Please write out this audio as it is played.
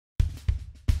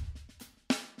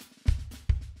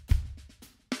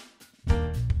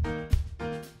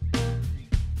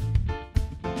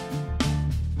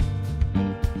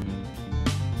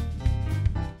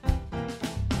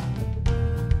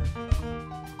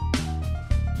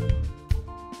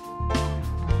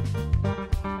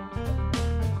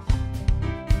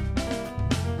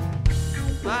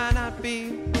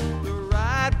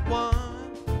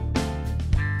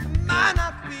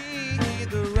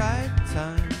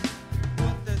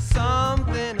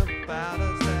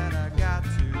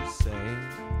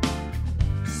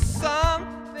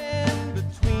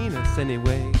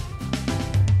anyway.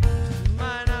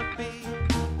 Might not be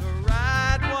the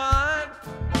right one,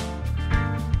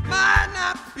 might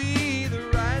not be the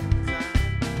right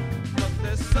time, but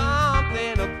there's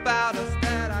something about us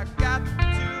that I got to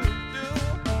do.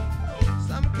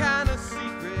 Some kind of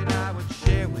secret I would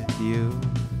share with you.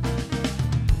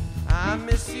 I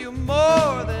miss you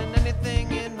more than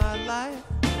anything in my life.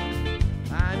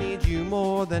 I need you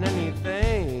more than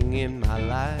anything in my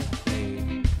life,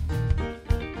 babe.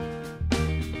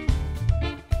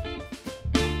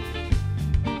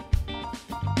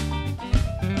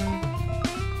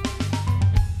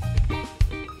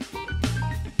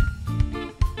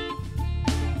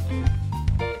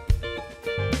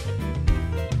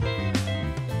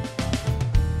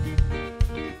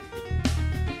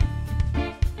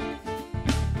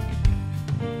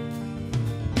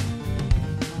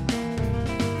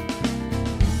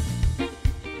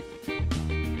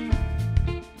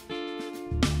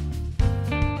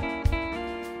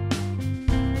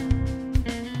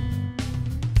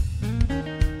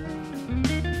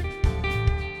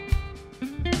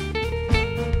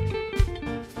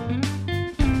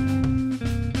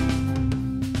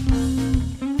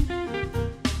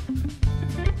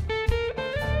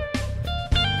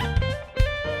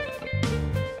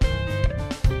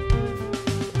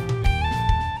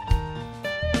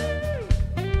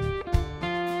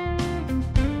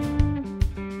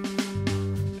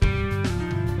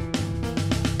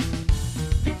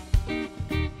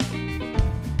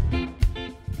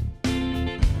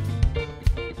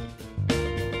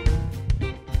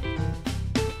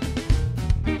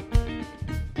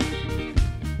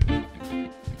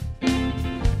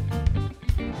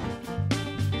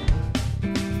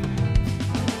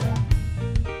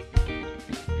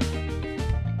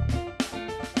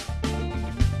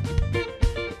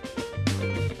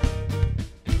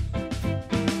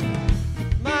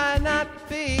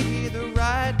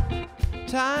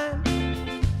 Time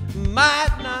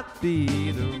might not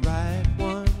be the right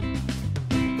one,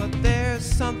 but there's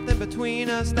something between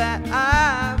us that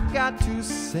I've got to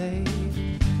say.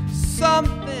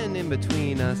 Something in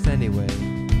between us anyway.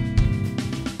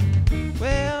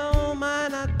 Well, might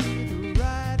not be the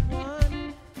right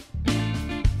one,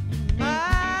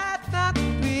 might not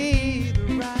be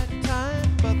the right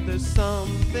time, but there's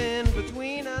something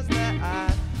between us that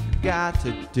I've got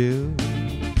to do.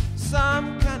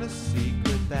 Some kind of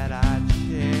secret that I'd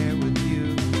share with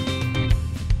you.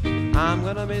 I'm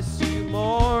gonna miss you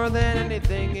more than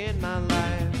anything in my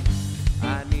life.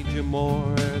 I need you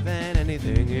more than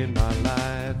anything in my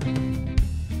life.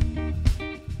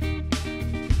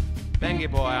 Bengy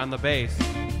boy on the bass.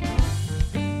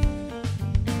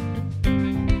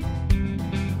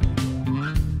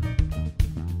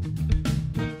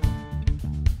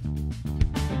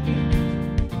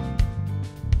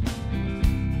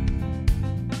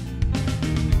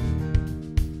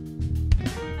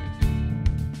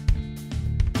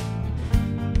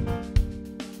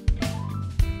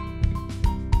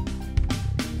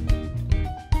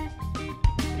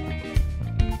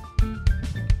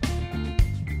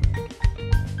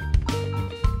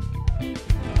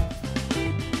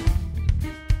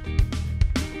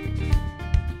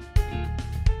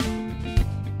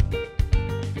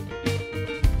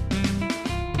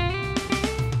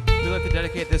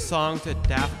 Dedicate this song to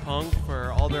Daft Punk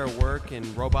for all their work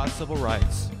in robot civil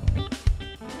rights.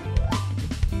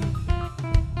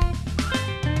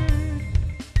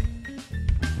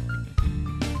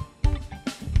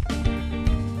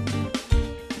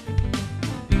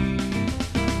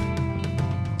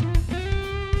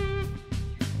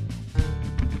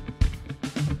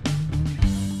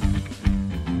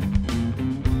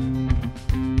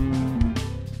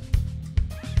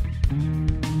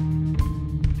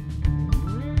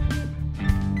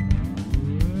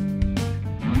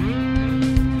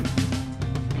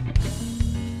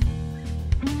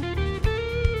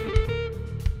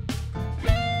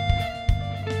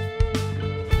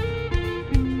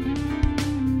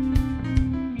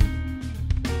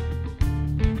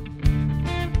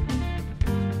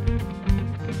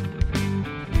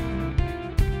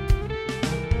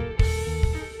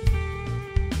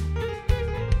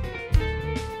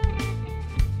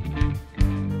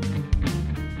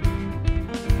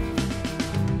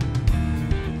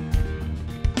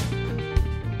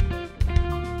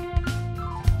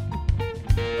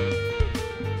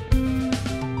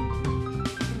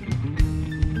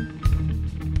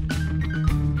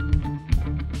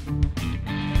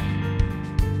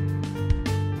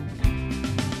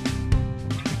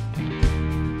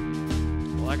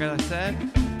 Like I said,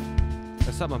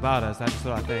 there's something about us. That's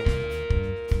what I think.